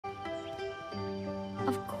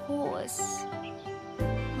house.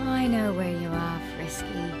 I know where you are, Frisky.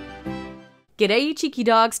 G'day you cheeky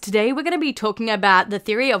dogs. Today we're going to be talking about the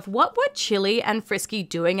theory of what were Chilli and Frisky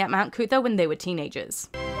doing at Mount Cootha when they were teenagers.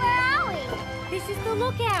 Where are we? This is the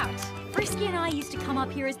lookout. Frisky and I used to come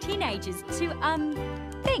up here as teenagers to,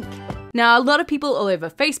 think. Now, a lot of people all over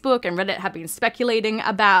Facebook and Reddit have been speculating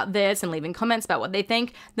about this and leaving comments about what they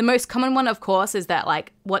think. The most common one, of course, is that,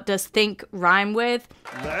 like, what does think rhyme with?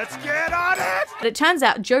 Let's get on it! But it turns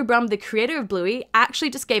out Joe Brumm, the creator of Bluey, actually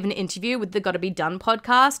just gave an interview with the Gotta Be Done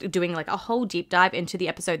podcast, doing like a whole deep dive into the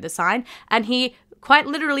episode The Sign, and he quite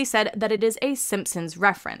literally said that it is a Simpsons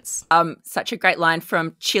reference. Such a great line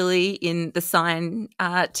from Chilli in The Sign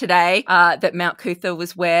today, that Mount Cootha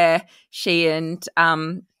was where she and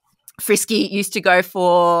Frisky used to go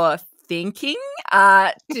for thinking.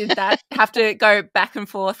 Did that have to go back and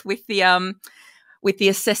forth with the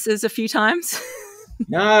assessors a few times?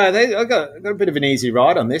 No, I got a bit of an easy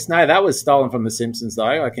ride on this. No, that was stolen from The Simpsons,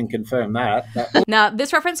 though. I can confirm that. Now,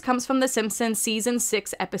 this reference comes from The Simpsons Season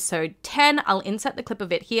 6, Episode 10. I'll insert the clip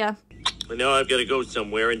of it here. And now I've got to go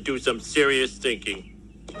somewhere and do some serious thinking.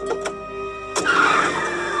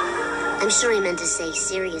 I'm sure he meant to say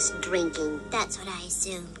serious drinking. That's what I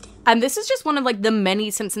assumed. And this is just one of like the many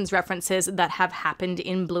Simpsons references that have happened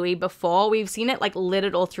in Bluey before. We've seen it like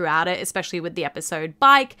littered all throughout it, especially with the episode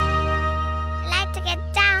Bike. I'd like to get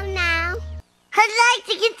down now. I'd like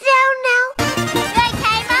to get down now. They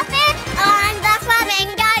came up in on the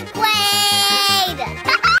flamingo queen.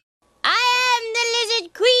 I am the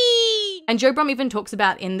lizard queen. And Joe Brumm even talks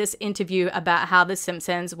about in this interview about how The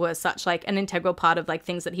Simpsons was such like an integral part of like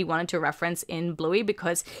things that he wanted to reference in Bluey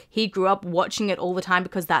because he grew up watching it all the time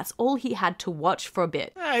because that's all he had to watch for a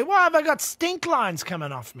bit. Hey, why have I got stink lines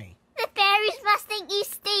coming off me? The fairies must think you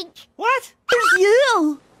stink. What? It's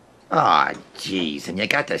you! Aw, jeez, and you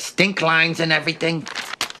got the stink lines and everything?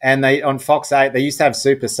 And they on Fox 8, they used to have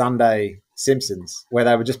Super Sunday Simpsons, where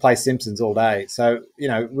they would just play Simpsons all day. So, you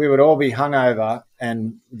know, we would all be hungover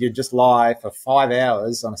and you'd just lie for 5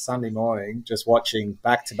 hours on a Sunday morning just watching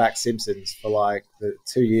back-to-back Simpsons for like the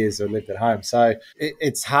 2 years I lived at home. So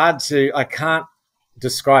it's hard to, I can't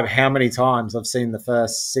describe how many times I've seen the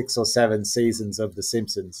first 6 or 7 seasons of The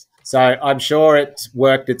Simpsons. So I'm sure it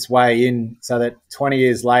worked its way in so that 20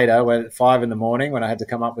 years later, when at 5 in the morning, when I had to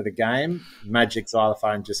come up with a game, Magic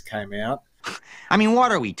Xylophone just came out. I mean,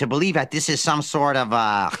 what are we, to believe that this is some sort of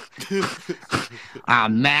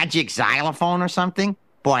magic xylophone or something?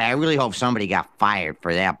 Boy, I really hope somebody got fired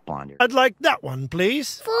for that blunder. I'd like that one,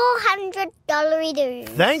 please. $400 dues.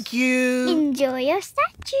 Thank you. Enjoy your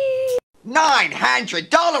statue.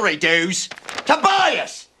 $900 dues?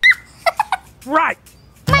 Tobias! Right.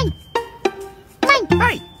 Mine. Mine.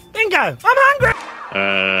 Hey, Bingo, I'm hungry.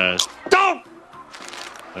 Don't!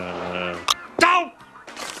 Don't!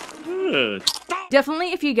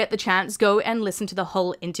 Definitely, if you get the chance, go and listen to the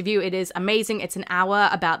whole interview. It is amazing. It's an hour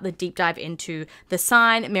about the deep dive into The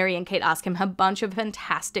Sign. Mary and Kate ask him a bunch of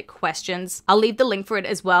fantastic questions. I'll leave the link for it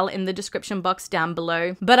as well in the description box down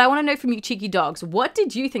below. But I want to know from you cheeky dogs, what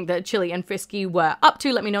did you think that Chilli and Frisky were up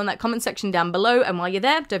to? Let me know in that comment section down below. And while you're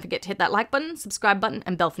there, don't forget to hit that like button, subscribe button,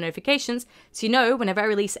 and bell for notifications so you know whenever I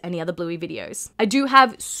release any other Bluey videos. I do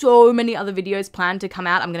have so many other videos planned to come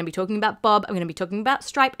out. I'm going to be talking about Bob. I'm going to be talking about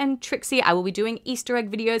Stripe and Trixie. I will be doing Easter egg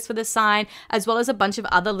videos for The Sign, as well as a bunch of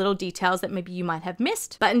other little details that maybe you might have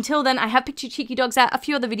missed. But until then, I have picked you cheeky dogs out a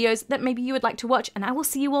few other videos that maybe you would like to watch, and I will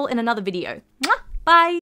see you all in another video. Mwah! Bye!